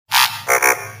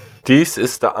Dies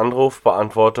ist der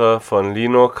Anrufbeantworter von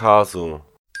Lino, Casu.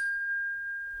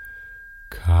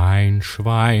 Kein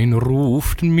Schwein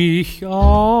ruft mich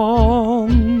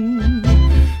an,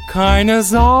 keine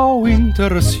Sau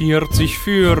interessiert sich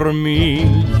für mich.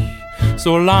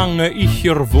 Solange ich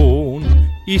hier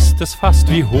wohn, ist es fast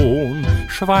wie Hohn,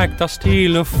 schweigt das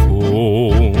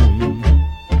Telefon.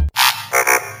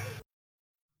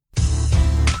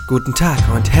 Guten Tag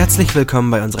und herzlich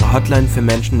willkommen bei unserer Hotline für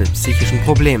Menschen mit psychischen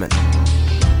Problemen.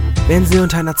 Wenn Sie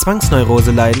unter einer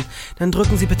Zwangsneurose leiden, dann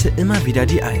drücken Sie bitte immer wieder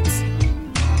die 1.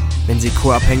 Wenn Sie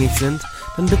co-abhängig sind,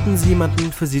 dann bitten Sie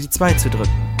jemanden für Sie die 2 zu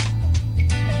drücken.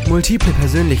 Multiple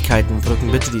Persönlichkeiten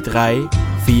drücken bitte die 3,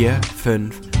 4,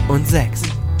 5 und 6.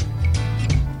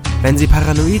 Wenn Sie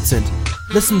paranoid sind,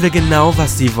 wissen wir genau,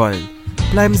 was Sie wollen.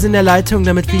 Bleiben Sie in der Leitung,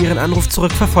 damit wir Ihren Anruf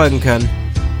zurückverfolgen können.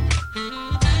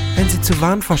 Wenn Sie zu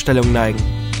Wahnvorstellungen neigen,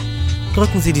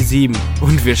 drücken Sie die 7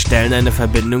 und wir stellen eine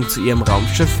Verbindung zu Ihrem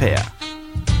Raumschiff her.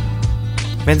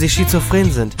 Wenn Sie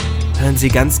schizophren sind, hören Sie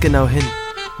ganz genau hin.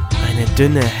 Eine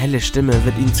dünne, helle Stimme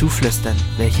wird Ihnen zuflüstern,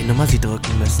 welche Nummer Sie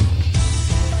drücken müssen.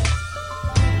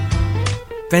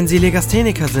 Wenn Sie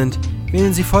Legastheniker sind,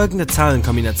 wählen Sie folgende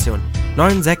Zahlenkombination: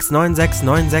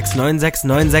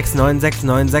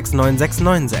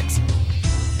 96969696969696969696.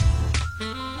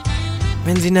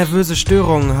 Wenn Sie nervöse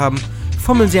Störungen haben,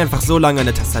 fummeln Sie einfach so lange an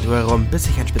der Tastatur herum, bis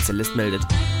sich ein Spezialist meldet.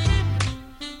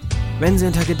 Wenn Sie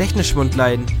unter Gedächtnisschwund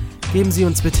leiden, geben Sie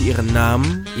uns bitte Ihren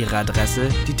Namen, Ihre Adresse,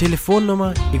 die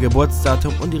Telefonnummer, Ihr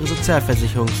Geburtsdatum und Ihre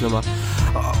Sozialversicherungsnummer.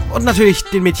 Und natürlich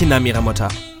den Mädchennamen Ihrer Mutter.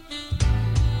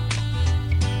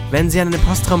 Wenn Sie an einem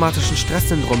posttraumatischen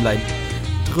Stresssyndrom leiden,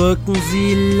 drücken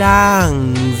Sie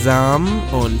langsam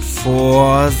und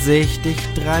vorsichtig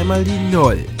 3-mal die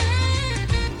 0.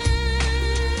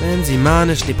 Wenn Sie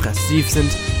manisch-depressiv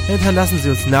sind, hinterlassen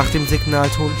Sie uns nach dem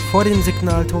Signalton, vor dem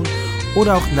Signalton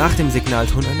oder auch nach dem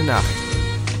Signalton eine Nachricht.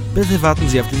 Bitte warten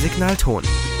Sie auf den Signalton.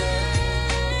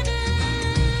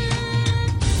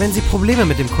 Wenn Sie Probleme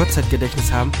mit dem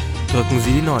Kurzzeitgedächtnis haben, drücken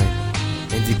Sie die 9.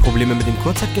 Wenn Sie Probleme mit dem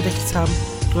Kurzzeitgedächtnis haben,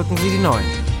 drücken Sie die 9.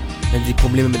 Wenn Sie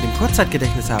Probleme mit dem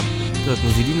Kurzzeitgedächtnis haben,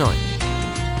 drücken Sie die 9.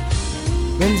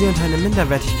 Wenn Sie unter einem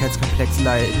Minderwertigkeitskomplex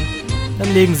leiden,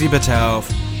 dann legen Sie bitte auf.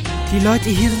 Die Leute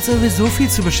hier sind sowieso viel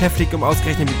zu beschäftigt, um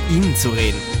ausgerechnet mit Ihnen zu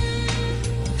reden.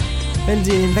 Wenn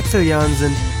Sie in den Wechseljahren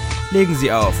sind, legen Sie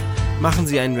auf. Machen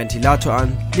Sie einen Ventilator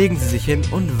an, legen Sie sich hin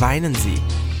und weinen Sie.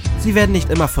 Sie werden nicht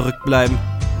immer verrückt bleiben.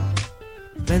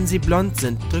 Wenn Sie blond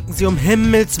sind, drücken Sie um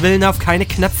Himmels Willen auf keine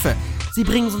Knöpfe. Sie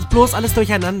bringen uns bloß alles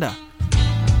durcheinander.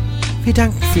 Wir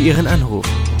danken für Ihren Anruf.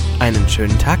 Einen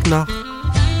schönen Tag noch.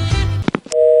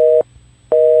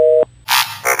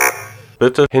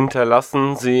 Bitte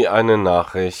hinterlassen Sie eine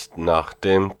Nachricht nach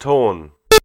dem Ton.